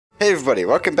everybody,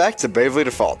 welcome back to Bravely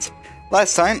Default.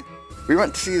 Last time, we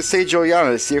went to see the Sage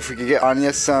Juliana to see if we could get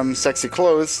Anya some sexy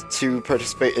clothes to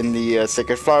participate in the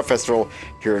Sacred Flower Festival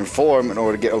here in Florem in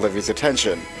order to get Olivia's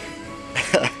attention.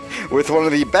 With one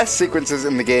of the best sequences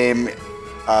in the game,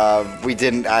 we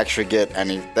didn't actually get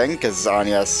anything because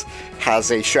Anya has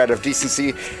a shred of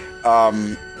decency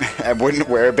and wouldn't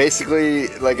wear basically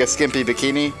like a skimpy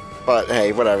bikini, but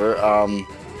hey, whatever.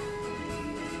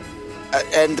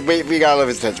 And we got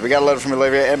Olivia's attention. We got a letter from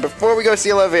Olivia, and before we go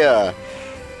see Olivia,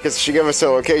 because she gave us a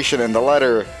location in the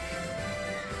letter,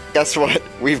 guess what?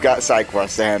 We've got side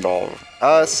quests to handle.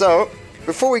 So,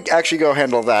 before we actually go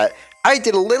handle that, I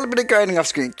did a little bit of grinding off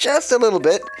screen, just a little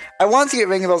bit. I wanted to get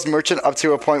Ringel's Merchant up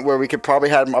to a point where we could probably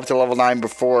have him up to level 9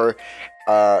 before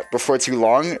too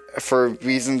long, for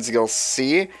reasons you'll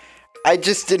see. I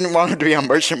just didn't want him to be on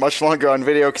Merchant much longer on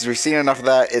video, because we've seen enough of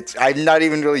that. I've not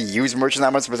even really used Merchant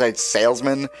that much besides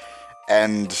Salesman,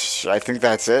 and I think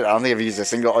that's it. I don't think I've used a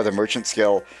single other Merchant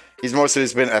skill. He's mostly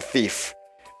just been a thief.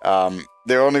 The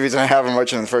only reason I have a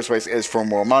Merchant in the first place is for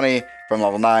more money from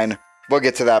level 9. We'll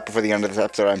get to that before the end of this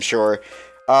episode, I'm sure.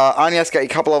 Anya's got a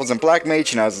couple levels in Black Mage.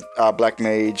 She has Black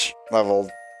Mage level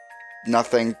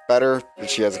nothing better, but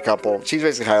she has a couple. She's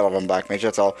basically high level in Black Mage,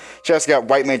 that's all. She also got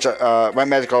White Mage, White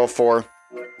Magic level 4,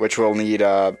 which we'll need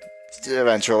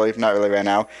eventually, not really right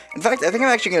now. In fact, I think I'm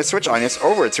actually going to switch Anya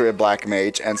over to a Black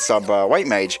Mage and sub White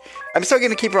Mage. I'm still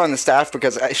going to keep her on the staff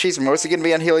because she's mostly going to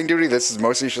be on healing duty. This is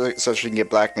mostly so she can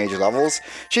get Black Mage levels.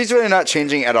 She's really not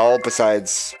changing at all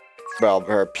besides, well,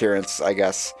 her appearance, I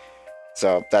guess.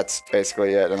 So that's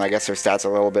basically it, and I guess her stats a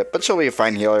little bit, but she'll be a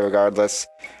fine healer regardless.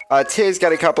 Tay's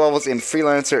got a couple levels in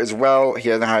Freelancer as well. He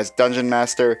now has Dungeon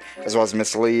Master, as well as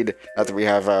Mislead. Not that we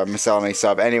have Miscellany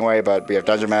sub anyway, but we have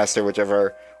Dungeon Master,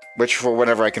 which for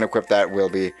whenever I can equip that will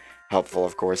be helpful,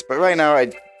 of course. But right now,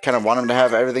 I kind of want him to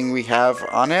have everything we have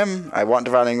on him. I want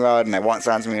Divining Rod, and I want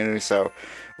Silence Immunity, so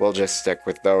we'll just stick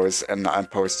with those and not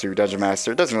opposed to Dungeon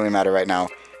Master. It doesn't really matter right now.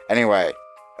 Anyway,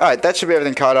 alright, that should be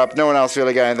everything caught up. No one else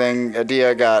really got anything.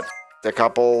 Adia got a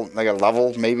couple, like a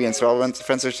level, maybe, in Spell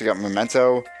Fencer. She got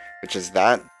Memento, which is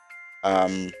that.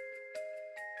 That's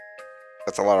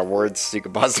a lot of words. You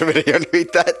can pause the video and read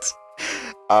that.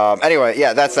 Anyway,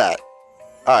 yeah, that's that.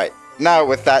 Alright, now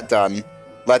with that done,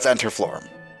 let's enter Florem.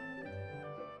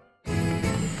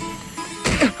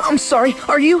 I'm sorry,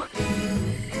 are you?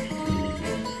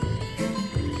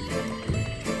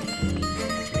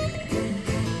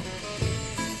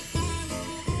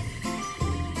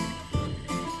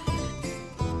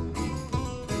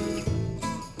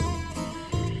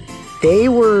 They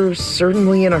were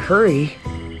certainly in a hurry.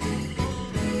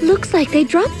 Looks like they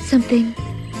dropped something.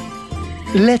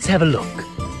 Let's have a look.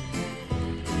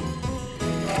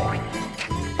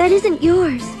 That isn't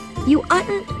yours. You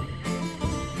oughtn't.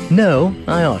 No,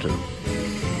 I ought to.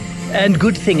 And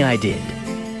good thing I did.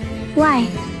 Why?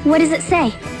 What does it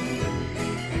say?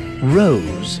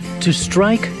 Rose to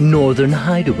strike Northern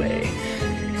Hideaway.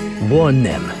 Warn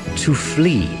them to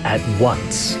flee at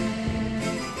once.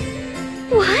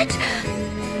 What?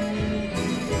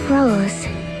 Rose.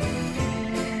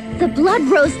 The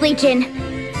Bloodrose Legion.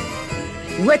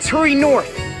 Let's hurry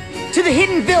north, to the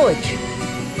hidden village.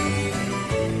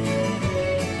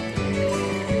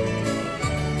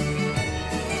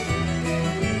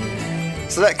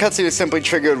 So that cutscene is simply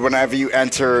triggered whenever you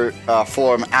enter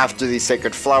Florem after the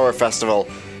Sacred Flower Festival.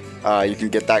 You can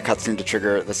get that cutscene to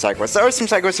trigger the side quest. There are some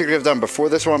side quests you could have done before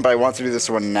this one, but I want to do this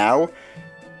one now.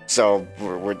 So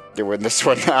we're doing this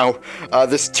one now.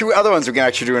 There's two other ones we can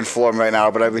actually do in Florem right now,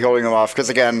 but I'll be holding them off because,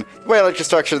 again, the way I like to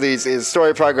structure these is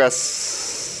story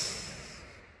progress.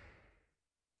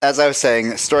 As I was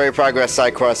saying, story progress,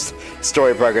 side quest,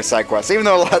 story progress, side quest. Even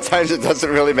though a lot of times it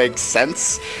doesn't really make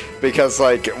sense, because,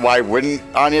 like, why wouldn't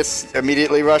Anya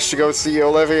immediately rush to go see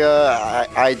Olivia?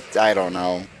 I don't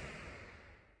know.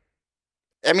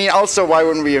 I mean, also, why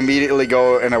wouldn't we immediately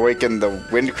go and awaken the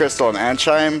Wind Crystal and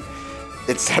Anchime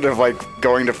instead of, like,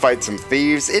 going to fight some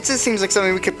thieves? It just seems like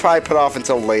something we could probably put off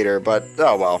until later, but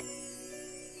oh well.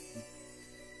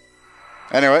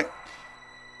 Anyway.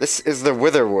 This is the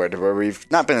Witherwood, where we've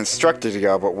not been instructed to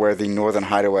go, but where the Northern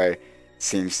Hideaway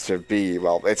seems to be.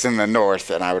 Well, it's in the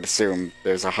north, and I would assume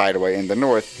there's a hideaway in the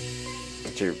north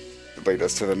to lead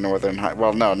us to the Northern Hideaway.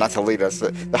 Well, no, not to lead us.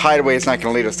 The hideaway is not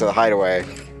going to lead us to the hideaway.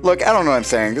 Look, I don't know what I'm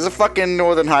saying. There's a fucking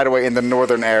Northern Hideaway in the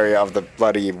northern area of the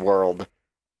bloody world.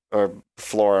 Or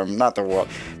Florem, not the world.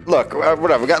 Look,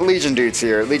 whatever, we got Legion dudes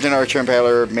here. Legion, Archer,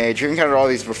 Impaler, Mage. We've encountered all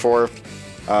these before.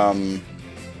 They're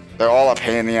all a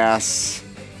pain in the ass.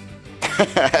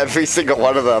 Every single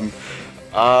one of them.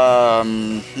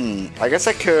 I guess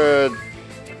I could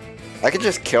I could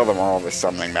just kill them all with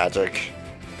summoning magic.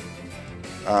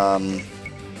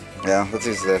 Yeah, let's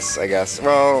use this, I guess.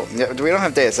 Well, yeah, we don't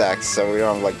have Deus Ex, so we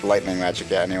don't have, like, lightning magic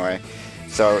yet anyway.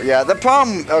 So, yeah, the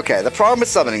problem with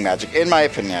summoning magic, in my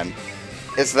opinion,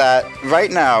 is that right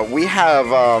now we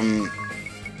have,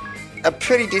 a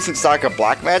pretty decent stock of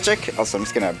black magic. Also, I'm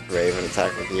just gonna brave and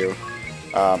attack with you.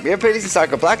 We have a pretty decent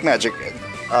stock of black magic,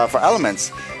 for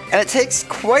elements. And it takes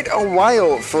quite a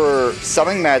while for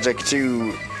summoning magic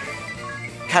to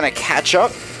kind of catch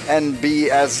up and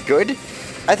be as good.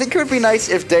 I think it would be nice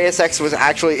if Deus Ex was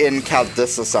actually in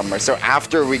Caldissa somewhere. So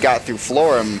after we got through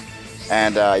Florem,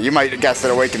 and you might guess that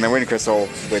Awaken the Wind Crystal,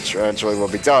 which eventually will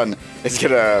be done, is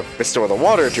going to restore the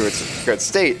water to its good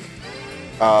state,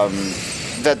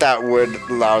 that would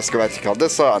allow us to go back to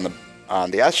Caldissa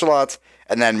on the Echelot,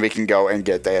 and then we can go and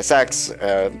get Deus Ex,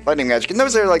 Lightning Magic, and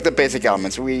those are like the basic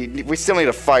elements. We still need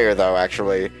a fire, though,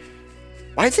 actually.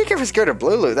 Why did it was go to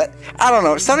Blue? That I don't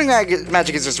know. Summoning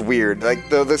magic is just weird. Like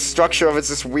the structure of it's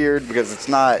just weird because it's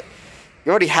not.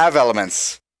 You already have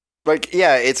elements. Like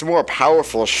yeah, it's more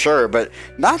powerful, sure, but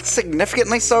not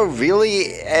significantly so,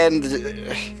 really. And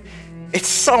it's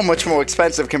so much more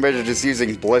expensive compared to just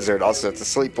using Blizzard. Also, it's a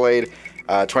Sleep Blade,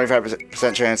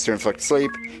 25% chance to inflict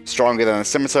sleep, stronger than a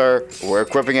Scimitar. We're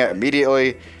equipping it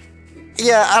immediately.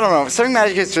 Yeah, I don't know. Summoning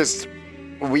magic is just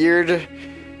weird.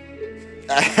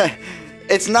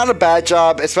 It's not a bad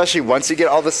job, especially once you get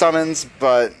all the summons,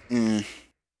 but...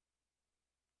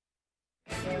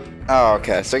 Oh,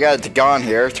 okay, so I got a Dagon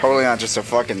here, totally not just a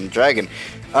fucking dragon.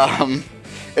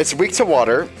 It's weak to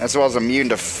water, as well as immune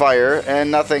to fire,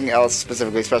 and nothing else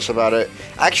specifically special about it.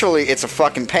 Actually, it's a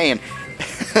fucking pain.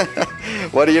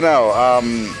 What do you know?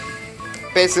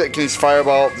 Basically, it can use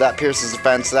Fireball, that pierces the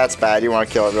fence, so that's bad, you want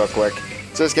to kill it real quick.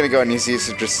 So it's going to go and use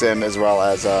Usage of Sin as well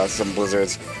as some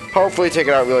Blizzards. Hopefully take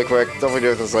it out really quick. Definitely do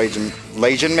it with this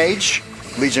Legion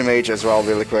Mage as well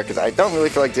really quick, because I don't really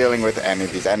feel like dealing with any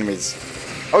of these enemies.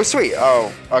 Oh, sweet.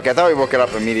 Oh, okay, I thought we woke it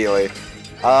up immediately.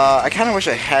 I kind of wish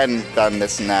I hadn't done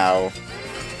this now,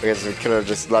 because we could have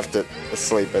just left it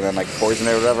asleep and then, like, poison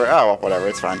it or whatever. Oh, well, whatever,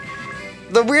 it's fine.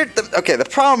 The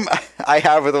problem I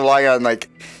have with relying on, like,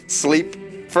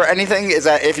 sleep for anything is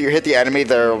that if you hit the enemy,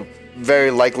 they'll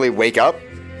very likely wake up,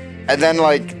 and then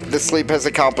like the sleep has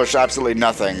accomplished absolutely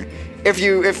nothing. If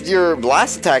your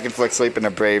last attack inflicts sleep in a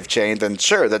Brave chain, then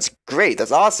sure, that's great,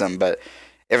 that's awesome. But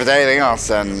if it's anything else,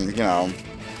 then you know,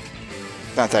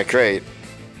 not that great.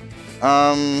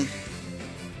 I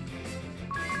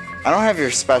don't have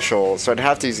your special, so I'd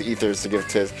have to use Ethers to give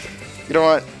Tiz. You know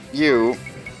what? You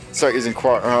start using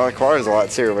Quarters a lot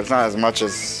too, but it's not as much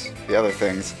as the other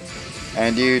things.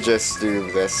 And you just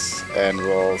do this, and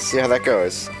we'll see how that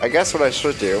goes. I guess what I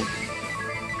should do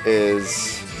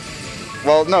is...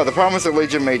 Well, no, the problem is that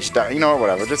Legion Mage... You know what,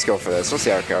 whatever, just go for this. We'll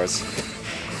see how it goes.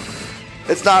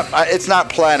 It's not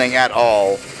planning at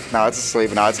all. No, it's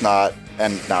asleep, no, it's not.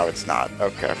 And no, it's not.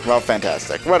 Okay, well,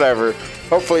 fantastic. Whatever.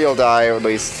 Hopefully you'll die, or at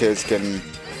least his can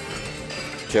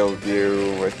kill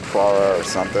you with Quara or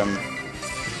something.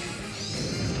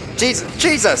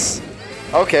 Jesus!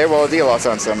 Okay, well, deal us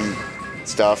on some...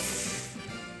 stuff.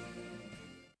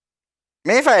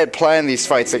 Maybe if I had planned these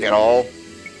fights like at all,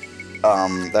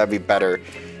 that'd be better.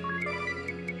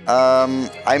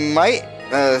 I might,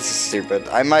 this is stupid.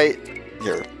 I might,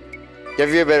 here,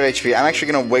 give you a bit of HP. I'm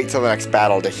actually gonna wait till the next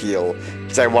battle to heal,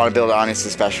 because I want to build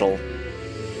Honestly Special.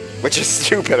 Which is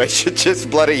stupid, I should just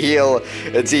bloody heal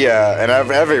Atia and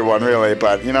everyone really,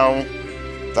 but you know,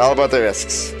 it's all about the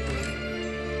risks.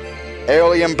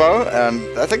 Aeolian Bow,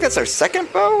 and I think that's our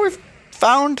second bow we've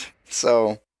found,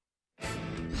 so...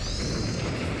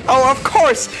 Oh, of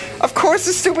course! Of course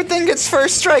the stupid thing gets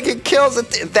first strike and kills it!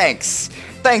 Thanks!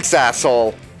 Thanks,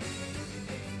 asshole!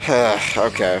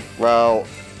 Okay, well...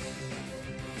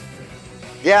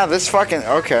 Yeah, this fucking...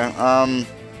 Okay,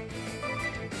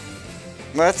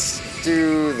 let's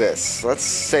do this. Let's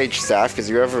Sage Staff, because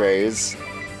you have Raise.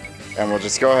 And we'll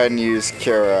just go ahead and use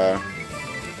Kira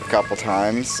a couple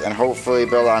times, and hopefully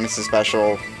build Honestly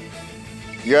Special.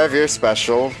 You have your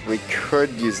special. We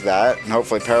could use that and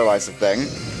hopefully paralyze the thing.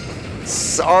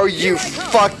 So you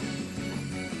fuck.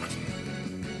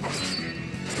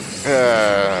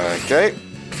 Okay.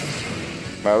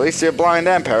 Well, at least you're blind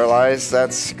and paralyzed.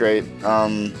 That's great. Take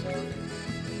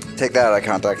that out of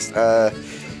context.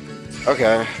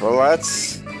 Okay. Well,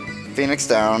 let's Phoenix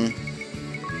down.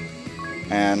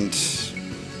 And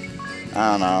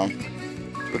I don't know.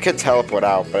 We could teleport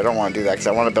out, but I don't want to do that because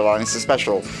I want to build Honestly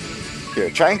Special. Here,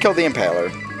 try and kill the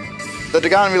Impaler. The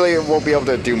Dagon really won't be able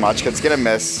to do much because it's going to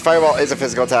miss. Fireball is a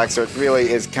physical attack, so it really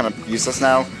is kind of useless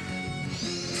now.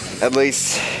 At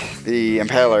least The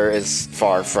Impaler is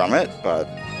far from it, but...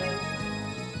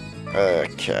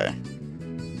 Okay.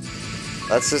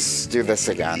 Let's just do this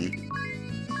again.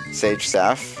 Sage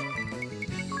Staff.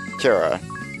 Kira.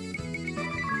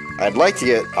 I'd like to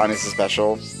get Honest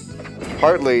Special.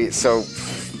 Partly so...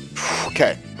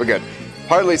 Okay, we're good.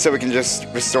 Partly so we can just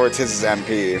restore Tiz's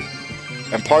MP.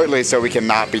 And partly so we can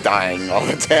not be dying all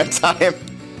the damn time.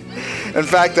 In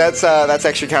fact, that's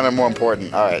actually kind of more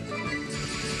important. Alright.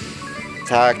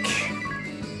 Attack.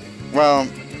 Well,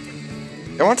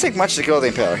 it won't take much to kill the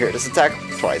Impaler. Here, just attack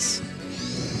twice.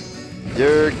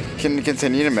 You can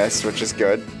continue to miss, which is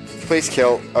good. Please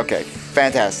kill. Okay,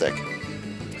 fantastic.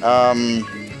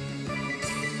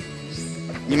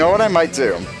 You know what I might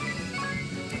do?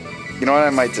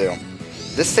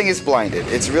 This thing is blinded.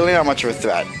 It's really not much of a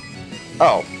threat.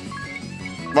 Oh.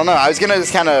 Well, no, I was gonna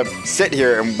just kind of sit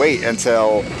here and wait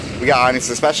until we got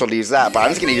Onyx's Special to use that, but I'm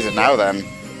just gonna use it now then.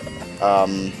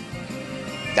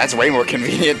 That's way more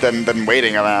convenient than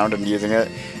waiting around and using it.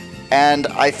 And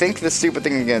I think the stupid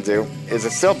thing I'm gonna do is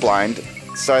it's still blind,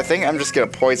 so I think I'm just gonna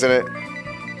poison it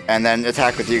and then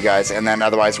attack with you guys, and then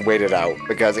otherwise wait it out,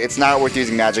 because it's not worth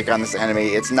using magic on this enemy.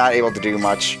 It's not able to do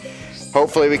much.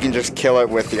 Hopefully we can just kill it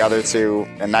with the other two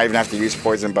and not even have to use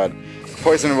poison, but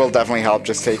poison will definitely help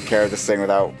just take care of this thing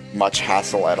without much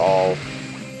hassle at all.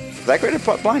 Is that great to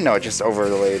put blind? No, it just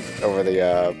overlaid over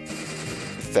the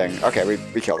thing. Okay,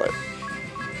 we killed it.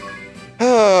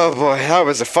 Oh boy, that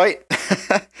was a fight.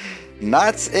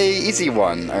 Not a easy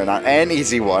one, or not an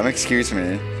easy one, excuse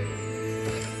me.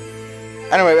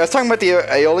 Anyway, I was talking about the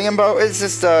Aeolian bow. It's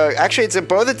just, actually it's a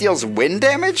bow that deals wind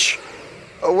damage,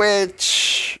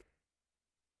 which...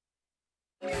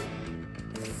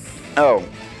 Oh,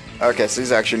 okay, so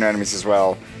these are actually new enemies as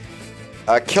well.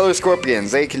 Killer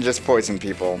scorpions, they can just poison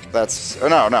people. That's... Oh,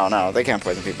 no, they can't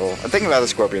poison people. I'm thinking about the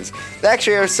scorpions. They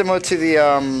actually are similar to the,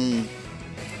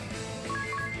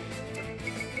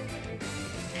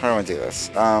 How do I do this?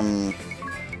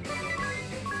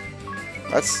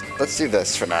 Let's do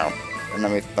this for now. And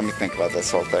let me think about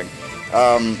this whole thing.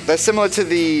 They're similar to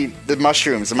the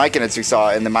mushrooms, the myconids we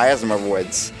saw in the Miasma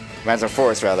Woods, Miasma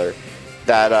Forest rather.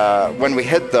 That when we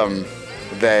hit them,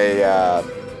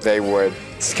 they would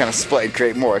kind of split and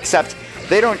create more. Except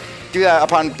they don't do that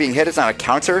upon being hit. It's not a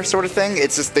counter sort of thing.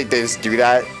 It's just they just do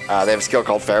that. They have a skill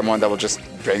called Pheromone that will just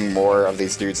bring more of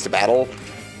these dudes to battle,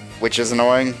 which is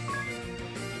annoying,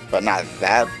 but not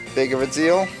that big of a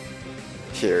deal.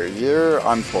 Here, you're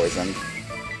unpoisoned.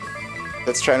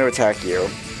 Let's try to attack you.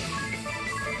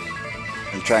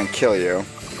 And try and kill you.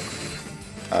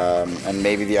 And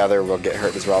maybe the other will get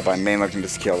hurt as well, but I'm mainly looking to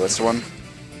just kill this one.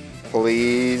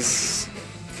 Please.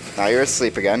 Now you're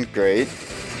asleep again. Great.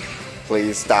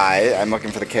 Please die. I'm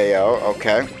looking for the KO.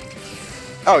 Okay.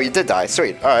 Oh, you did die.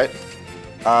 Sweet. Alright.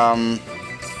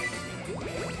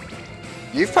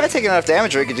 You've probably taken enough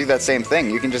damage where you could do that same thing.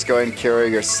 You can just go ahead and cure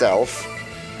yourself.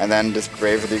 And then just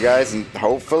brave with you guys and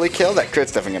hopefully kill. That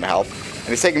crit's definitely going to help. And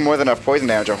he's taking more than enough poison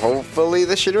damage, or hopefully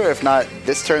this should do it. If not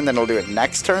this turn, then he'll do it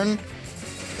next turn.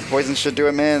 The poison should do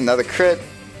him in. Another crit.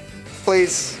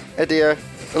 Please, Adia.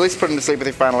 At least put him to sleep with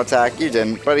your final attack. You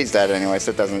didn't, but he's dead anyway,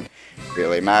 so it doesn't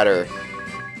really matter.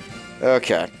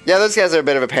 Okay. Yeah, those guys are a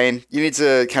bit of a pain. You need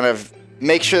to kind of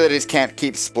make sure that he can't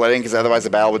keep splitting, because otherwise the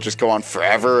battle would just go on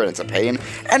forever, and it's a pain.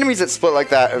 Enemies that split like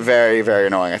that are very, very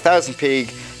annoying. 1,000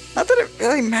 Pig. Not that it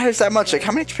really matters that much. Like,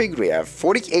 how many Pig do we have?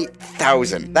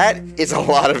 48,000. That is a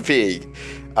lot of Pig.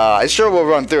 I'm sure we'll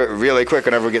run through it really quick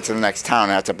whenever we get to the next town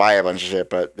and have to buy a bunch of shit,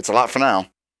 but it's a lot for now.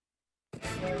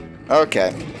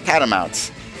 Okay.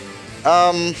 Catamounts.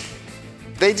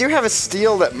 They do have a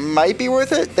steel that might be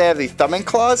worth it. They have the Thumbing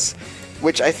Claws,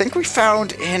 which I think we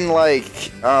found in,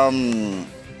 like, did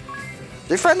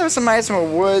we find those in Miasma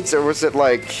Woods, or was it,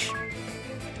 like,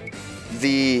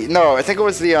 no, I think it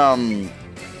was the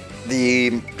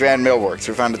Grand Millworks.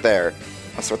 We found it there.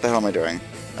 So what the hell am I doing?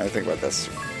 I think about this.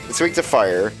 It's weak to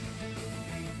fire,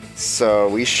 so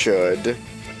we should...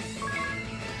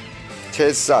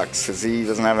 Tiz sucks, because he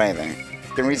doesn't have anything.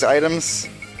 Can we use items?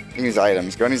 You can use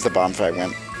items. Go and use the bomb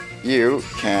fragment. You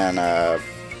can, I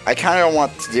kind of don't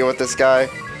want to deal with this guy,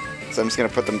 so I'm just going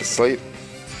to put them to sleep,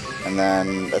 and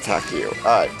then attack you.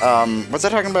 Alright, what's I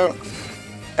talking about?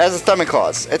 As a Thumbing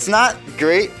Claws. It's not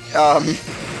great,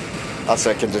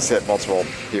 also I can just hit multiple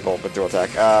people with dual attack.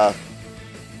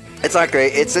 It's not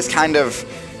great. It's just kind of...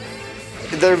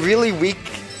 They're really weak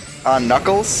on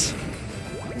Knuckles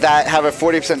that have a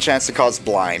 40% chance to cause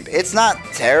blind. It's not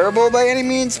terrible by any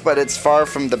means, but it's far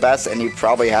from the best, and you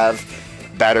probably have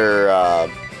better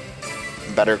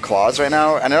claws right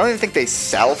now. And I don't even think they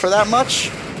sell for that much.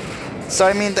 So,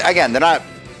 I mean, again, they're not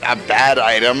a bad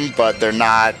item, but they're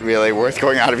not really worth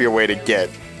going out of your way to get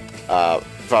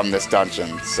from this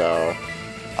dungeon. So,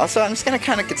 also, I'm just gonna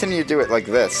kind of continue to do it like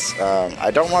this.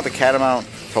 I don't want the catamount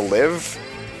to live.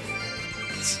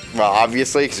 Well,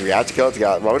 obviously, because we have to kill it to get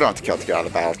out. Well, we don't have to kill it to get out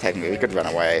of the battle. Technically, we could run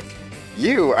away.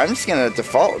 You, I'm just gonna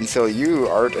default until you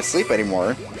aren't asleep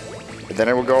anymore. And then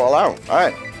it will go all out.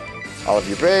 Alright. All of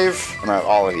you brave. Not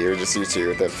all of you, just you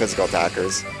two, the physical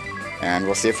attackers. And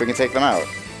we'll see if we can take them out.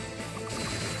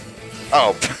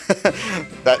 Oh.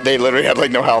 That they literally had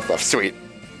like no health left. Sweet.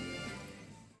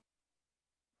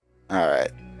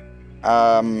 Alright.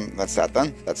 That's that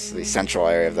then. That's the central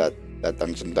area of that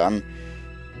dungeon done.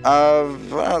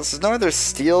 What else? There's no other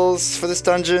steals for this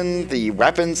dungeon. The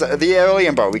weapons, the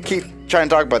alien bow. We keep trying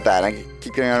to talk about that. I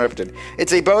keep getting interrupted.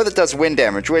 It's a bow that does wind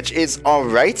damage, which is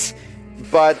alright,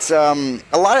 but a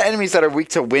lot of enemies that are weak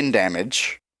to wind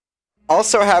damage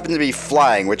also happen to be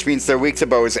flying, which means they're weak to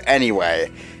bows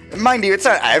anyway. Mind you, it's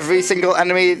not every single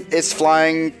enemy is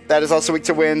flying that is also weak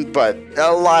to wind, but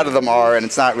a lot of them are, and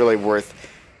it's not really worth...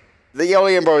 The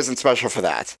alien bow isn't special for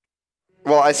that.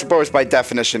 Well, I suppose by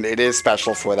definition it is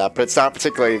special for that, but it's not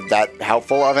particularly that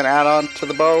helpful of an add-on to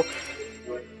the bow.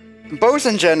 Bows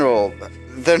in general,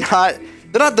 they're not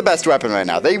the best weapon right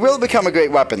now. They will become a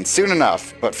great weapon soon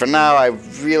enough, but for now,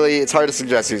 it's hard to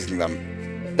suggest using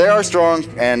them. They are strong,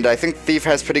 and I think Thief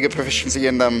has pretty good proficiency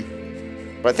in them,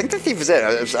 but I think the Thief is it,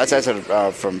 as I said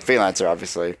from Freelancer,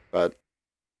 obviously, but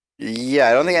yeah,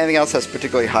 I don't think anything else has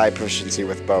particularly high proficiency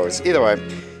with bows. Either way,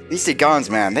 these Dagons,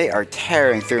 man, they are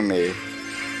tearing through me.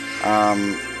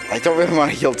 I don't really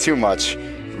want to heal too much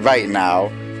right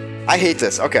now. I hate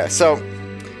this. Okay, so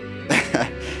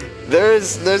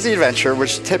there's the adventure,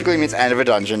 which typically means end of a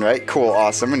dungeon, right? Cool,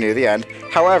 awesome, we're near the end.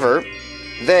 However,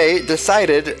 they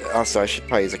decided, also I should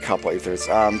probably use a couple ethers.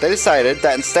 They decided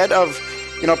that instead of,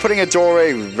 putting a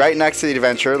doorway right next to the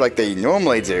adventure like they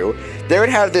normally do, they would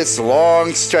have this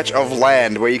long stretch of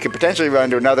land where you could potentially run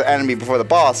into another enemy before the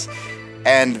boss.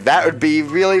 And that would be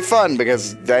really fun,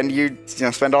 because then you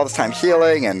spend all this time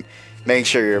healing and making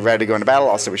sure you're ready to go into battle.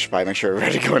 Also, we should probably make sure we're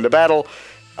ready to go into battle.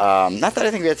 Not that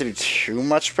I think we have to do too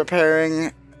much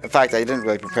preparing. In fact, I didn't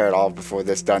really prepare at all before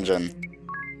this dungeon.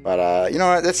 But, you know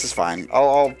what? This is fine.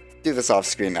 I'll do this off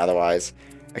screen otherwise.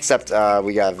 Except,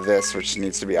 we got this, which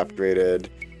needs to be upgraded.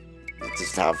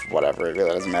 Just have whatever. It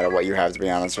really doesn't matter what you have, to be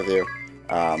honest with you.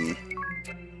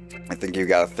 I think you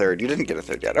got a third. You didn't get a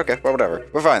third yet. Okay, well, whatever.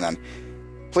 We're fine then.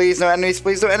 Please, no enemies.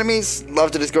 Please, no enemies.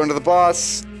 Love to just go into the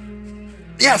boss.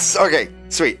 Yes! Okay,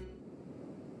 sweet.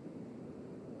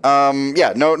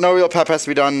 Yeah, no real prep has to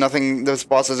be done. Nothing, this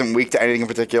boss isn't weak to anything in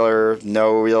particular.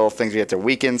 No real things we have to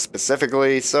weaken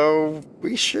specifically, so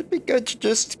we should be good to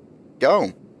just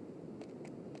go.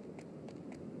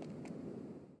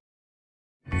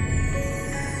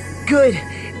 Good.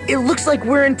 It looks like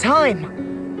we're in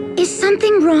time. Is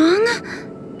something wrong?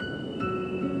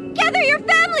 Gather your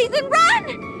families and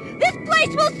run! This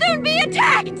place will soon be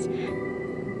attacked!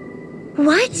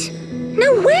 What?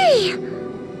 No way!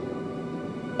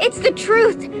 It's the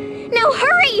truth! Now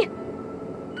hurry!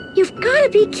 You've got to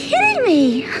be kidding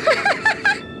me!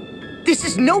 This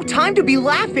is no time to be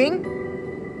laughing!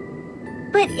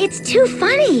 But it's too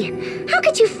funny! How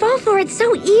could you fall for it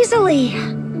so easily?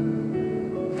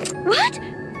 What?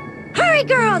 Hurry,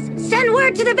 girls! Send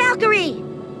word to the Valkyrie!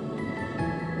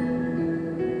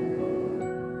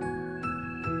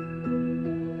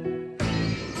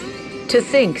 To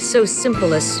think so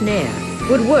simple a snare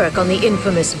would work on the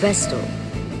infamous Vestal.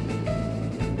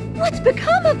 What's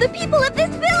become of the people of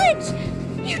this village?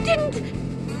 You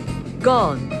didn't...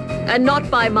 Gone, and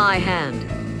not by my hand.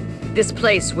 This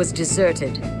place was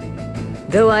deserted.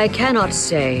 Though I cannot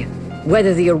say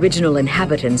whether the original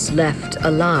inhabitants left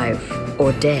alive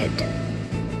or dead.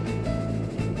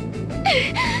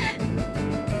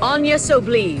 Agnes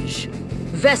Oblige,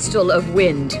 Vestal of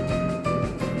Wind,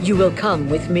 you will come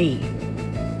with me.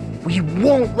 We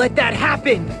won't let that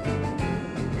happen!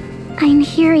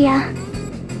 Einheria.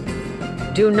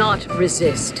 Do not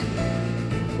resist.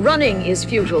 Running is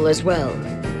futile as well.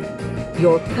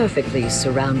 You're perfectly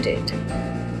surrounded.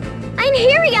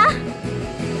 Einheria!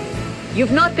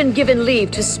 You've not been given leave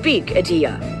to speak,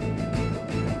 Adia.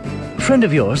 Friend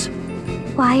of yours?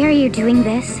 Why are you doing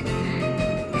this?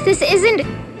 This isn't...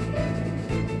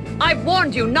 I've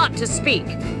warned you not to speak.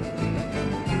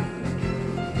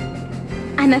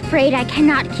 I'm afraid I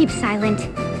cannot keep silent.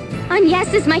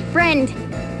 Agnes is my friend.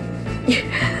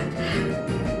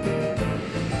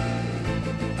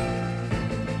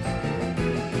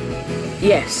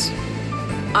 Yes.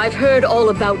 I've heard all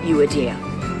about you, Adia.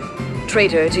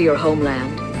 Traitor to your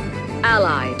homeland.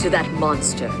 Ally to that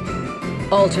monster.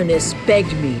 Alternus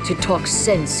begged me to talk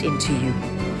sense into you.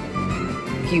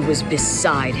 He was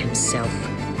beside himself.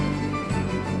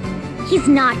 He's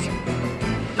not.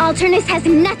 Alternus has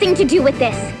nothing to do with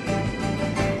this.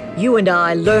 You and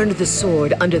I learned the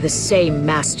sword under the same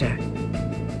master.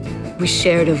 We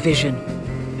shared a vision,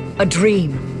 a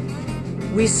dream.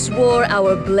 We swore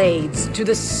our blades to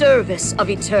the service of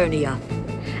Eternia,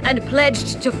 and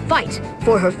pledged to fight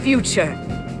for her future.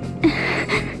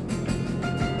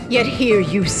 Yet here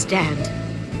you stand,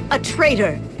 a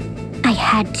traitor. I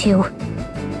had to.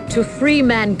 To free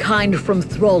mankind from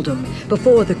thraldom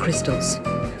before the crystals.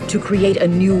 To create a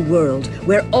new world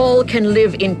where all can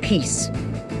live in peace.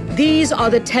 These are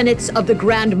the tenets of the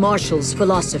Grand Marshal's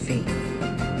philosophy.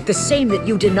 The same that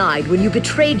you denied when you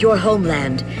betrayed your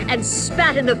homeland and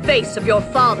spat in the face of your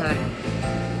father.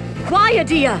 Why,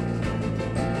 Adia?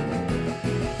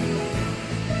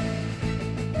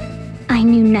 I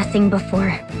knew nothing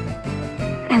before.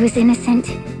 I was innocent,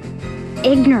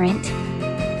 ignorant.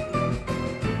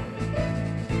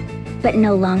 But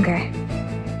no longer.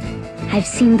 I've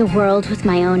seen the world with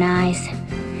my own eyes,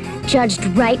 judged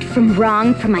right from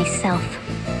wrong for myself.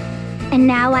 And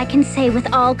now I can say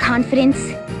with all confidence,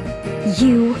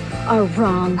 you are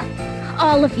wrong.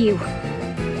 All of you.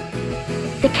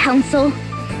 The Council,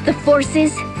 the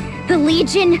Forces, the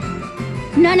Legion,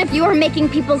 none of you are making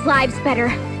people's lives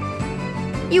better.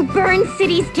 You burn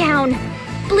cities down,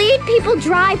 bleed people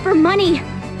dry for money.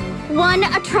 One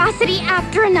atrocity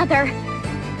after another.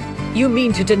 You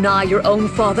mean to deny your own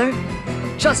father?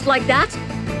 Just like that?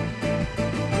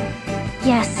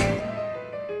 Yes.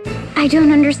 I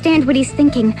don't understand what he's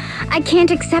thinking. I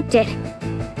can't accept it.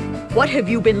 What have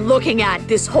you been looking at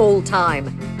this whole time?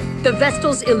 The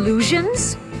Vestal's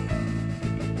illusions?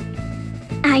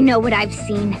 I know what I've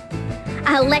seen.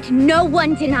 I'll let no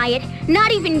one deny it,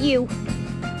 not even you.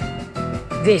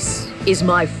 This is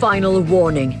my final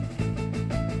warning.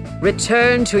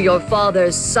 Return to your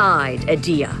father's side,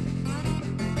 Adia.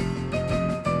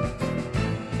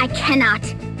 I cannot.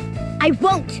 I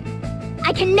won't.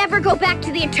 I can never go back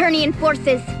to the Eternian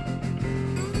forces.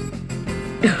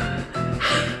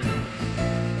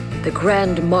 The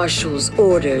Grand Marshal's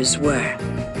orders were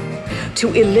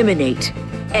to eliminate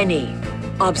any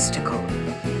obstacle.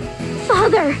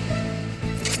 Father!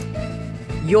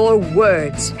 Your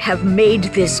words have made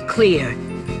this clear.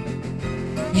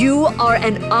 You are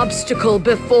an obstacle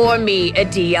before me,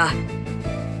 Adia.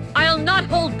 I'll not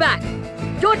hold back.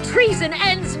 Your treason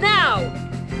ends now!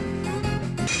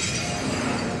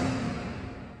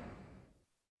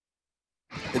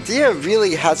 Adia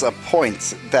really has a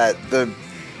point that the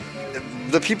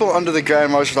people under the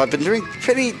Grand Marshal have been doing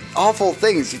pretty awful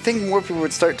things. You'd think more people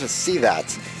would start to see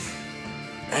that.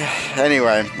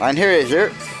 Anyway, Einheria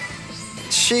here.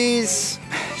 She's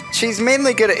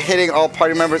mainly good at hitting all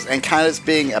party members and kind of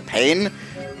being a pain.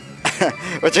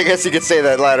 Which I guess you could say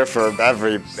that latter for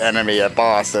every enemy at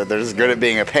boss, that they're just good at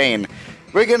being a pain.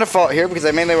 We're gonna fault here because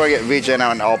I mainly want to get regen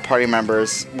out on all party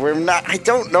members. I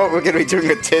don't know what we're gonna be doing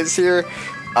with Tiz here.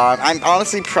 I'm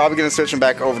honestly probably gonna switch him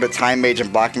back over to Time Mage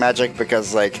and Black Magic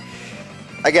because, like,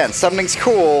 again, summoning's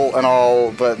cool and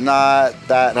all, but not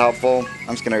that helpful.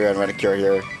 I'm just gonna go ahead and run a cure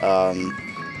here.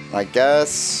 I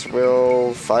guess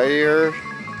we'll fire.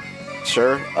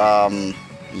 Sure.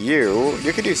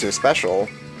 You could use your special.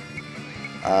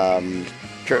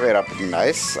 Crit rate up would be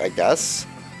nice, I guess.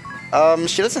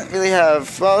 She doesn't really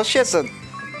have, well, she has a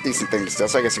decent thing to steal,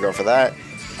 so I guess we'll go for that.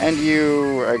 And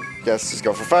you, I guess, just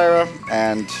go for fire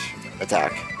and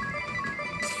attack.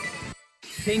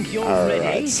 Think you're Alright,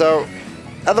 ready? so,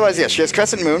 otherwise, yeah, she has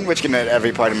Crescent Moon, which can hit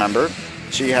every party member.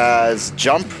 She has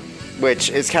Jump, which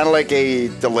is kind of like a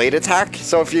delayed attack.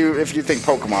 So if you think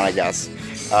Pokemon, I guess,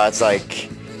 it's like,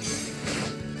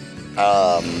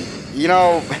 you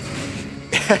know,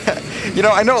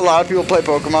 I know a lot of people play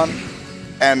Pokemon,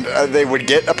 and they would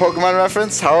get a Pokemon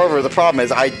reference. However, the problem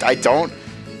is I don't,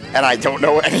 and I don't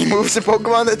know any moves in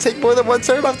Pokemon that take more than one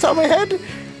turn off the top of my head.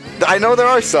 I know there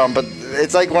are some, but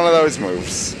it's like one of those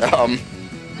moves.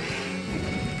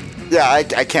 Yeah, I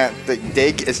can't.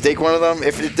 Dig, is Dig one of them?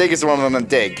 If Dig is one of them, then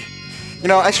Dig. You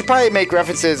know, I should probably make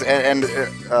references and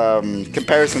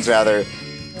comparisons, rather,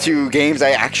 to games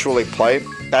I actually play.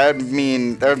 That would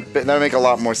mean, that would make a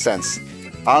lot more sense.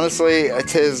 Honestly,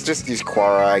 it is just use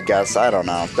Quora, I guess. I don't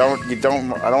know. I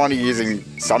don't want you using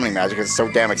summoning magic because it's so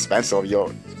damn expensive.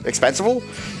 You'll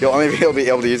only be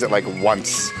able to use it like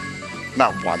once.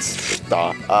 Not once,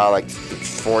 like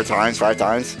 4 times, 5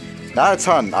 times. Not a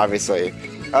ton, obviously.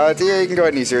 Dia, you can go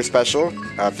ahead and use your special.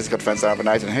 Physical defense,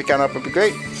 Albanize, and hit count up would be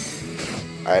great.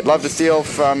 I'd love to steal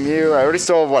from you. I already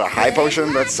stole, what, a high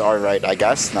potion? That's alright, I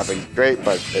guess. Nothing great,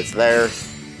 but it's there.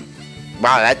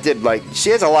 Wow, that did, like...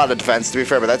 She has a lot of defense, to be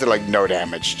fair, but that did, like, no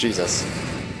damage. Jesus.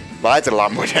 Well, that did a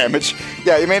lot more damage.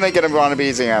 Yeah, you may not get him want to be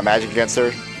using magic against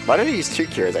her. Why did he use 2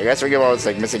 cures? I guess Ringo was,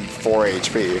 like, missing 4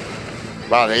 HP.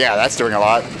 Wow, yeah, that's doing a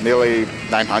lot. Nearly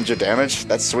 900 damage.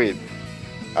 That's sweet.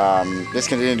 Just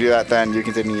continue to do that then. You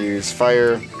continue to use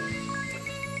fire.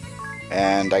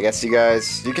 And I guess you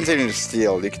guys... You continue to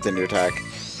steal. You continue to attack.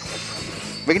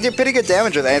 We can do pretty good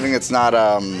damage with anything that's not,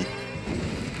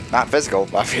 not physical,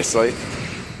 obviously.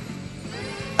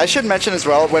 I should mention as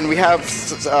well, when we have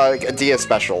a Dia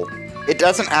special, it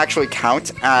doesn't actually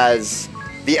count as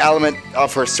the element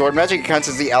of her sword magic. It counts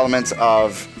as the element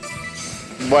of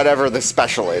whatever the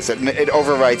special is. It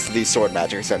overwrites the sword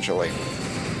magic, essentially.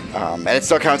 And it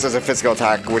still counts as a physical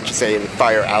attack, which is a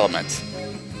fire element.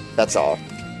 That's all.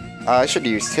 I should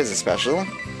have used his special.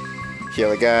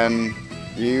 Heal again.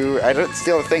 I didn't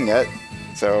steal a thing yet,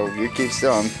 so you keep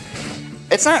stealing.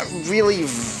 It's not really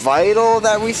vital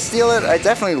that we steal it. I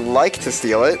definitely like to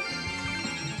steal it.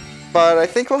 But I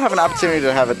think we'll have an opportunity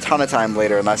to have a ton of time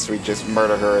later unless we just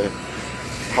murder her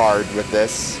hard with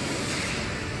this.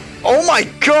 Oh my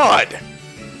god!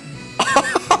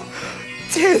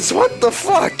 Tiz, what the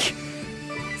fuck?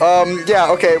 Yeah,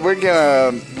 okay, we're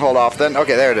gonna hold off then.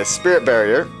 Okay, there it is. Spirit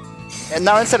Barrier. And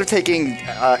now instead of taking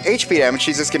HP damage,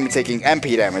 she's just going to be taking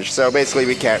MP damage. So basically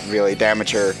we can't really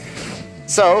damage her.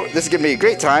 So this is going to be a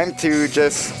great time to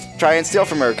just try and steal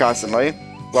from her constantly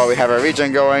while we have our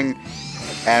regen going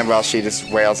and while she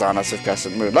just wails on us with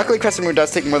Crescent Moon. Luckily Crescent Moon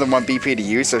does take more than 1 BP to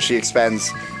use, so she expends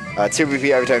 2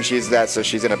 BP every time she uses that, so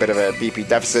she's in a bit of a BP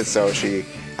deficit, so she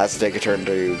has to take a turn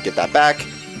to get that back.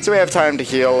 So we have time to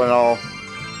heal and all.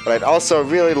 But I'd also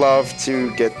really love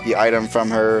to get the item from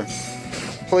her.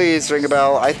 Please ring a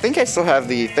bell. I think I still have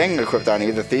the thing equipped on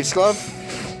you, the Thief's Glove.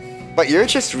 But you're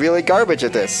just really garbage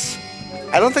at this.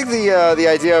 I don't think the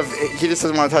idea of he just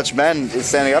doesn't want to touch men is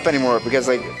standing up anymore because,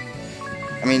 like,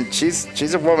 I mean,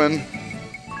 she's a woman.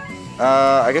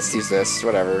 I guess use this,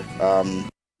 whatever.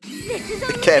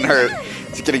 It can't hurt.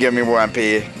 It's gonna give me more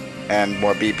MP and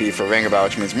more BP for ring a bell,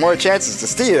 which means more chances to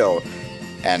steal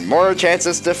and more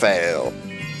chances to fail.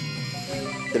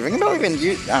 Did Ring a Bell even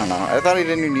use... I don't know. I thought he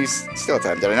didn't even use steal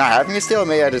time. Did I not have him use steal?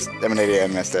 Maybe I just emanated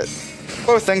and missed it.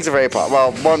 Both things are very possible.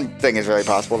 Well, one thing is very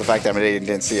possible. The fact that emanated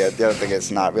didn't see it. The other thing is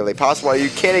not really possible. Are you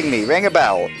kidding me? Ring a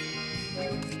bell.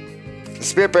 The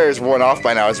Spirit Barrier is worn off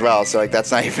by now as well, so like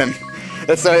that's not even...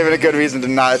 That's not even a good reason to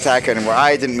not attack her anymore.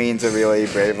 I didn't mean to really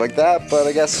brave like that, but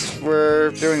I guess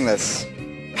we're doing this.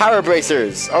 Power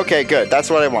Bracers. Okay, good. That's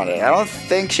what I wanted. I don't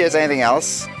think she has anything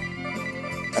else.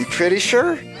 I'm pretty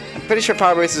sure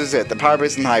Power Bracers is it. The Power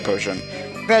Bracer and the High Potion.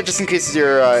 That just increases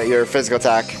your physical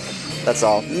attack. That's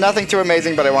all. Nothing too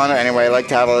amazing, but I want it anyway. I like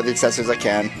to have all of the accessories I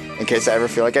can in case I ever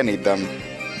feel like I need them.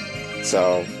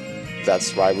 So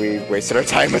that's why we wasted our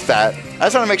time with that. I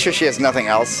just want to make sure she has nothing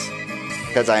else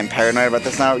because I am paranoid about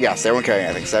this now. Yes, they won't carry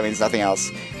anything, so that means nothing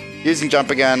else. Using jump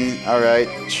again. Alright,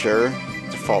 sure.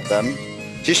 Default them.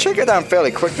 She should go down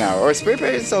fairly quick now. Or is Spirit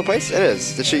Barrier still in place? It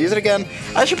is. Did she use it again?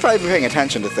 I should probably be paying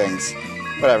attention to things.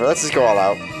 Whatever, let's just go all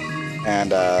out.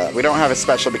 And we don't have a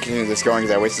special to continue this going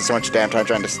because I wasted so much damn time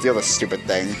trying to steal this stupid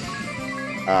thing.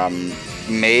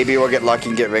 Maybe we'll get lucky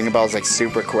and get Ring a Bells like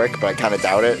super quick, but I kind of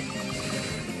doubt it.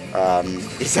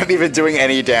 He's not even doing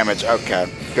any damage. Okay,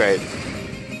 great.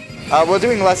 We're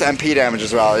doing less MP damage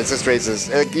as well. It just raises...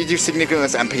 you do significantly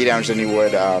less MP damage than you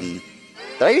would... Did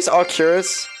I use all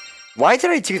cures? Why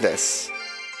did I do this?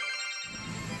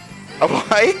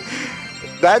 Why?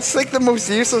 That's like the most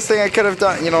useless thing I could have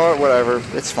done. You know what? Whatever.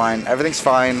 It's fine. Everything's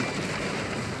fine.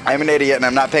 I'm an idiot and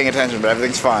I'm not paying attention, but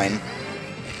everything's fine.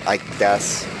 I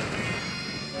guess.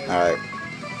 Alright.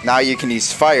 Now you can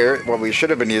use fire. Well, we should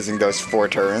have been using those 4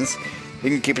 turns. You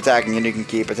can keep attacking and you can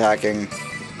keep attacking.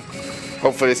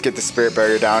 Hopefully just get the Spirit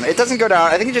Barrier down. It doesn't go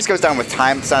down. I think it just goes down with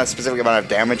time. It's not a specific amount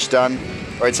of damage done.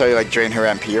 Or until you like drain her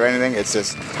MP or anything. It's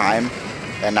just time.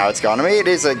 And now it's gone. I mean, it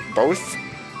is like both.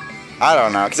 I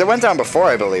don't know, because it went down before,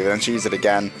 I believe, and then she used it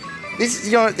again.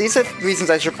 These are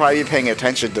reasons I should probably be paying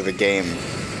attention to the game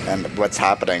and what's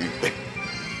happening.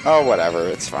 Oh, whatever,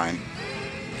 it's fine.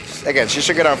 Again, she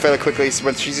should go down fairly quickly. So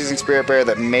when she's using Spirit Barrier,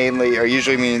 that mainly, or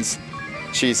usually means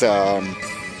she's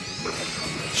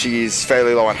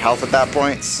fairly low on health at that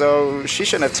point, so she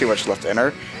shouldn't have too much left in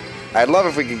her. I'd love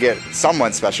if we could get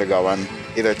someone special going.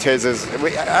 Either Tiz's,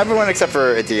 everyone except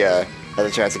for Adia has a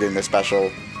chance of getting their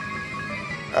special.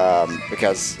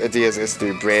 Because Adia's is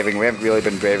through braving. We haven't really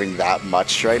been braving that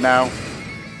much right now.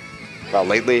 Well,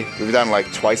 lately. We've done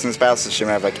like twice in this battle, so she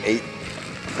might have like 8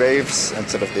 Braves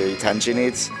instead of the 10 she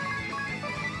needs.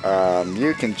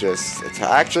 You can just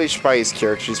attack. Actually, she should probably use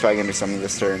Cure. She's probably gonna do something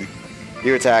this turn.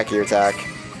 You attack, you attack.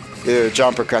 Either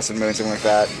jump or Crescent Moon, something like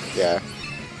that. Yeah.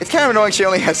 It's kind of annoying she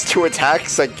only has 2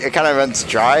 attacks. Like, it kind of ends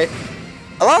dry.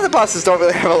 A lot of the bosses don't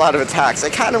really have a lot of attacks. I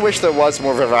kind of wish there was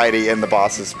more variety in the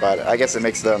bosses, but I guess it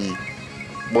makes them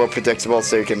more predictable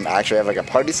so you can actually have like a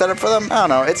party setup for them. I don't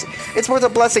know. It's both a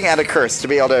blessing and a curse to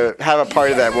be able to have a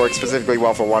party that works specifically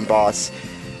well for one boss.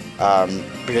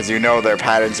 Because you know their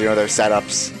patterns, you know their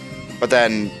setups. But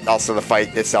then also the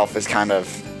fight itself is kind of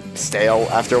stale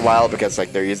after a while because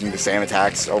like they're using the same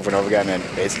attacks over and over again in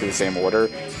basically the same order.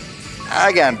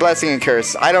 Again, blessing and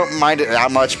curse. I don't mind it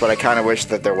that much, but I kind of wish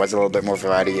that there was a little bit more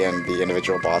variety in the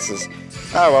individual bosses.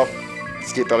 Oh well.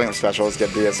 Let's keep building up specials,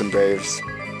 get Diaz and Braves,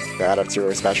 add up to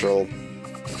her special,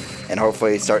 and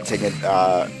hopefully start taking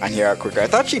Einheria out quicker. I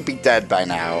thought she'd be dead by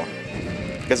now,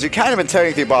 because we've kind of been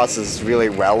tearing through bosses really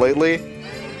well lately.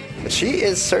 But she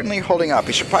is certainly holding up.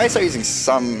 We should probably start using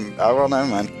some... Oh, well, never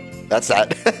mind. That's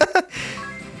that.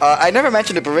 I never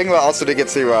mentioned it, but Ringwell also did get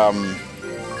to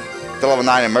level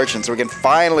 9 in Merchant, so we can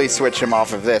finally switch him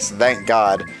off of this. Thank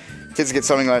God. Kids get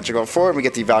something electrical forward, and we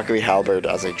get the Valkyrie Halberd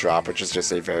as a drop, which is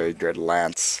just a very good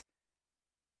lance.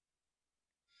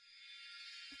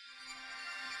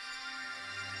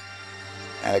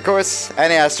 And of course,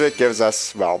 any asterisk gives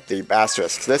us, well, the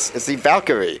asterisk. This is the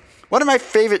Valkyrie. One of my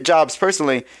favorite jobs,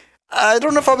 personally. I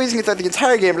don't know if I'll be using it throughout the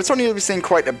entire game, but it's only going to be seen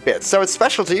quite a bit. So its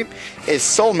specialty is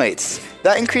Soulmates.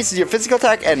 That increases your physical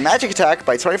attack and magic attack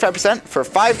by 25% for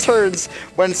 5 turns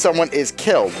when someone is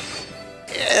killed.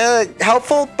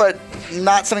 Helpful, but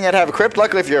not something I'd have equipped.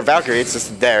 Luckily, if you're a Valkyrie, it's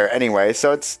just there anyway.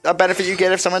 So it's a benefit you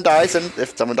get if someone dies, and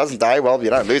if someone doesn't die, well,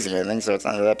 you're not losing anything, so it's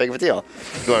not that big of a deal.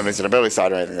 You don't lose an ability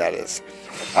side or anything, that is.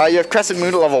 You have Crescent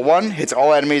Moon at level 1, hits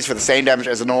all enemies for the same damage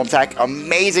as a normal attack.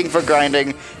 Amazing for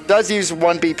grinding. Does use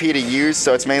 1 BP to use,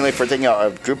 so it's mainly for taking out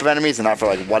a group of enemies and not for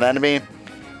like 1 enemy.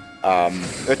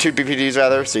 Or 2 BP to use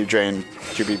rather, so you drain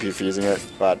 2 BP for using it.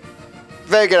 But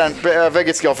very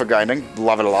good skill for grinding.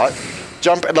 Love it a lot.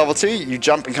 Jump at level 2, you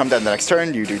jump and come down the next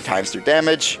turn. You do ×2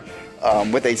 damage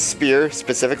with a spear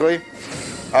specifically.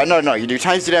 No, you do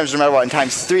 ×2 damage no matter what, and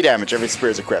 ×3 damage every spear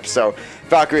is equipped. So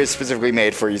Valkyrie is specifically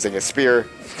made for using a spear.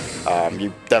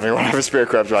 You definitely want to have a spear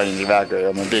equipped while using Valkyrie,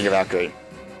 I mean, being a Valkyrie.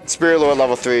 Spear low at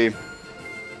level 3,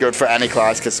 good for any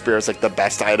class, because spear is like the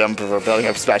best item for building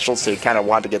up specials, so you kind of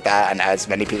want to get that and as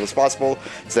many people as possible,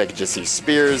 so they can just use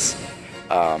spears.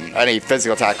 Any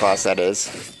physical attack class, that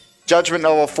is. Judgment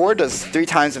level 4 does 3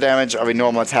 times the damage of a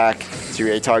normal attack to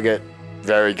a target.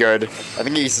 Very good. I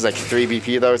think it uses like 3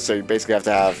 BP though, so you basically have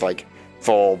to have like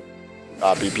full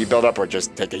BP buildup or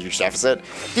just take a huge deficit.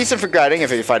 Decent for grinding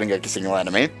if you're fighting like a single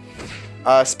enemy.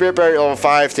 Spirit Barrier level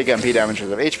 5, take MP damage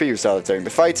with HP, you saw that during the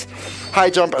fight. High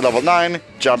jump at level 9,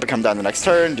 jump and come down the next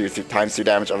turn, do ×2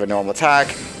 damage of a normal attack,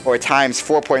 or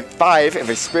 ×4.5 if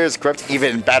a spear is equipped,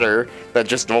 even better than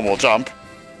just normal jump.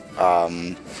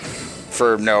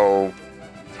 For no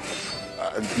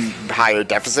higher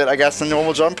deficit, I guess, than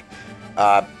normal jump.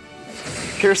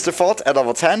 Pierce Default at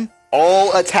level 10.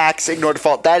 All attacks ignore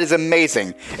default. That is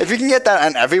amazing. If you can get that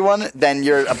on everyone, then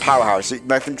you're a powerhouse.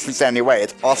 Nothing can stand in your way.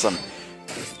 It's awesome.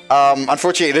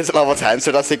 Unfortunately, it is at level 10, so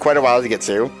it does take quite a while to get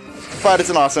to. But it's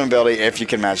an awesome ability if you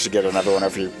can manage to get it on everyone, or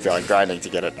if you feel like grinding to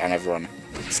get it on everyone.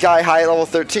 Sky High at level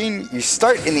 13. You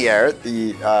start in the air.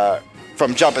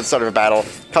 From jump at the start of a battle,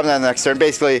 come down the next turn,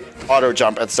 basically auto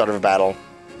jump at the start of a battle.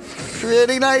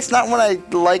 Pretty nice, not one I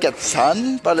like a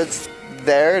ton, but it's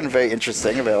there and a very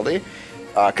interesting ability.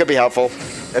 Could be helpful,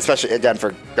 especially again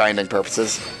for grinding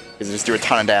purposes, because you just do a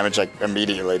ton of damage like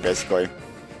immediately, basically.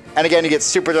 And again, you get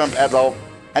super jump at level,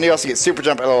 and you also get super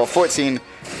jump at level 14,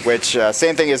 which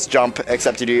same thing as jump,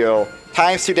 except you do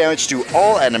 ×2 damage to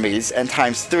all enemies and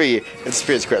 ×3 if the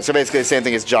spear is equipped. So basically the same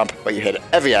thing as jump, but you hit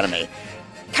every enemy.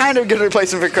 Kind of good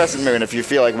replacement for Crescent Moon if you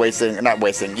feel like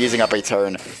using up a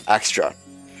turn extra.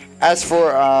 As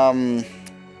for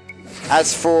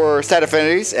stat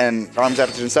affinities and arms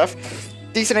aptitude and stuff,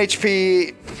 decent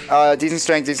HP, decent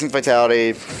strength, decent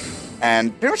vitality,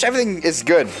 and pretty much everything is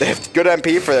good. They have good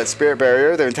MP for that Spirit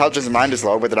Barrier. Their intelligence and mind is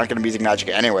low, but they're not going to be using magic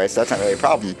anyway, so that's not really a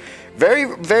problem. Very,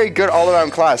 very good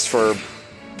all-around class for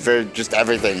just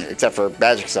everything except for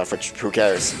magic stuff, which who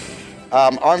cares.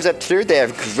 Arms aptitude, they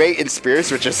have great in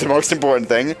spears, which is the most important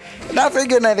thing. Not very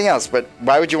good in anything else, but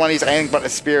why would you want to use anything but a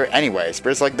spear anyway?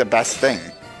 Spear's like the best thing.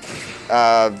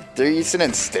 They're using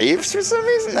in staves for some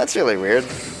reason? That's really weird.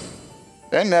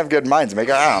 They didn't have good minds. I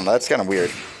don't know, that's kind of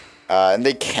weird. And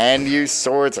they can use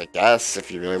swords, I guess,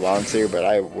 if you really want to, but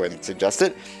I wouldn't suggest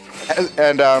it.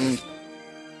 And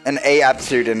an A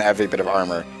aptitude in every bit of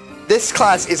armor. This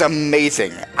class is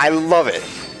amazing. I love it.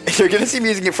 You're gonna see me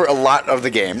using it for a lot of the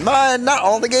game. Not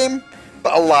all the game,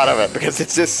 but a lot of it, because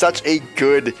it's just such a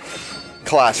good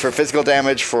class for physical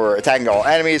damage, for attacking all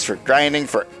enemies, for grinding,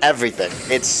 for everything.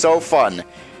 It's so fun.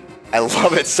 I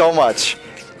love it so much.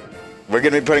 We're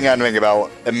gonna be putting on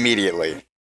Ringabel immediately.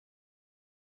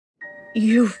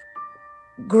 You've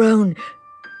grown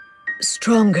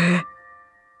stronger.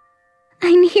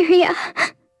 Einheria.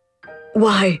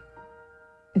 Why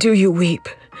do you weep?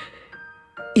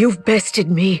 You've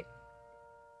bested me.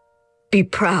 Be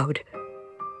proud.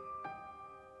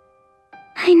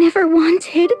 I never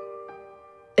wanted.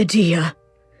 Adia,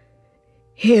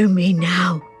 hear me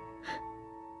now.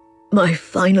 My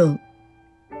final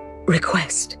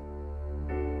request.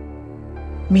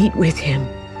 Meet with him,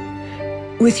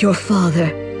 with your father,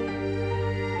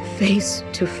 face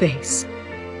to face.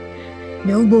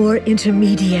 No more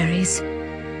intermediaries.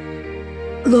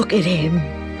 Look at him.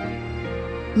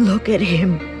 Look at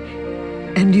him,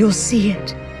 and you'll see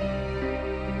it.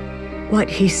 What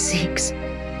he seeks.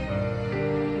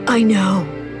 I know.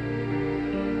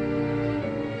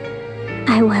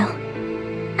 I will.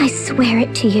 I swear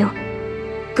it to you.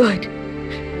 Good.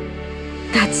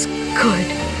 That's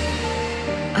good.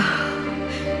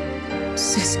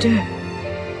 Sister,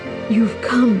 you've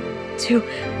come to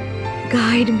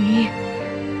guide me.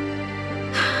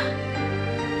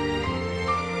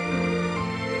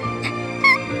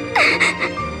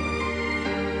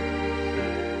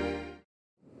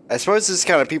 I suppose this is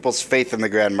kind of people's faith in the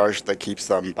Grand Marshal that keeps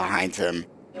them behind him,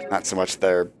 not so much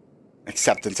their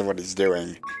acceptance of what he's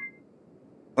doing.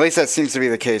 At least that seems to be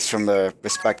the case from the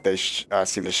respect they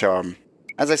seem to show him.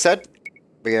 As I said,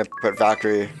 we're gonna put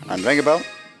Valkyrie on Ringabel,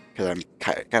 because I'm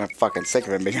kind of fucking sick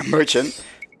of him being a merchant.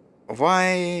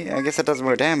 Why? I guess that does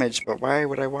more damage, but why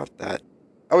would I want that?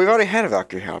 Oh, we've already had a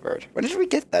Valkyrie Halberd. When did we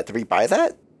get that? Did we buy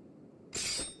that?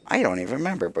 I don't even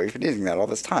remember, but we've been using that all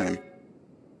this time.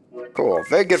 Cool.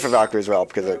 Very good for Valkyrie as well,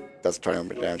 because it does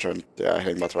 20 damage on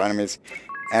hitting multiple enemies.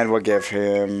 And we'll give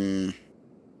him...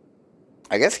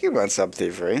 I guess he wants sub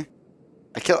thievery.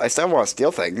 I still want to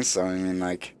steal things, so I mean,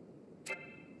 like...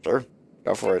 Sure.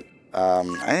 Go for it.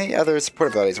 Any other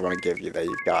support abilities I want to give you that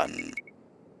you've gotten?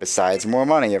 Besides more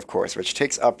money, of course, which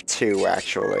takes up 2,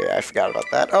 actually. I forgot about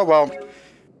that. Oh, well.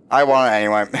 I want it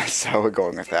anyway, so we're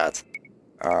going with that.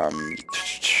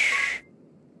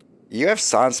 You have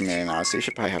Sans Meaning now, so you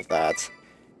should probably have that.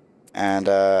 And,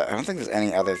 I don't think there's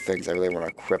any other things I really want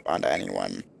to equip onto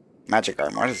anyone. Magic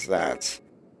Arm, what is that?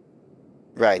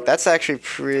 Right, that's actually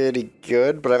pretty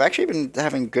good, but I've actually been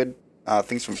having good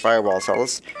things from Firewall, so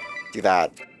let's do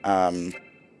that.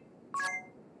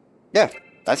 Yeah,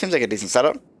 that seems like a decent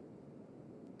setup.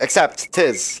 Except,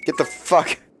 Tiz, get the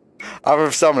fuck out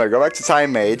of Summoner. Go back to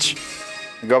Time Mage.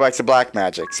 And go back to Black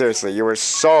Magic. Seriously, you were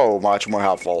so much more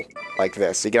helpful like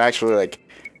this. You can actually, like,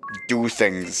 do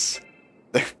things.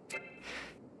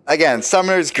 Again,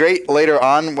 Summoner's great later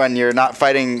on when you're not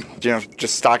fighting, you know,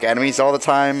 just stock enemies all the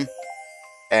time.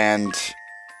 And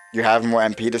you have more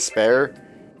MP to spare.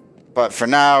 But for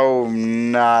now,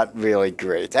 not really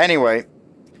great. Anyway,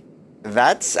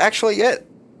 that's actually it.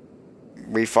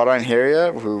 We fought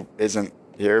Einheria, who isn't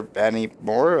here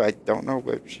anymore. I don't know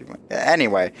where she went.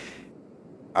 Anyway,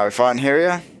 we fought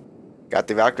Einheria, got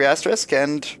the Valkyrie Asterisk,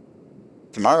 and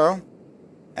tomorrow,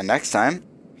 and next time,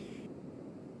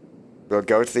 we'll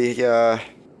go to the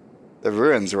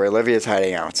ruins where Olivia's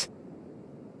hiding out.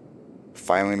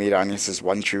 Finally meet Agnes's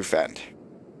one true friend.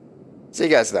 See you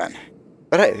guys then.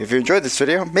 But hey, if you enjoyed this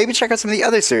video, maybe check out some of the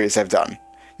other series I've done.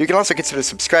 You can also consider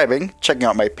subscribing, checking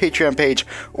out my Patreon page,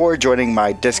 or joining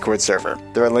my Discord server.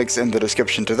 There are links in the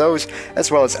description to those,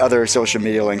 as well as other social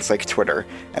media links like Twitter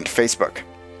and Facebook.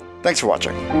 Thanks for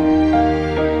watching.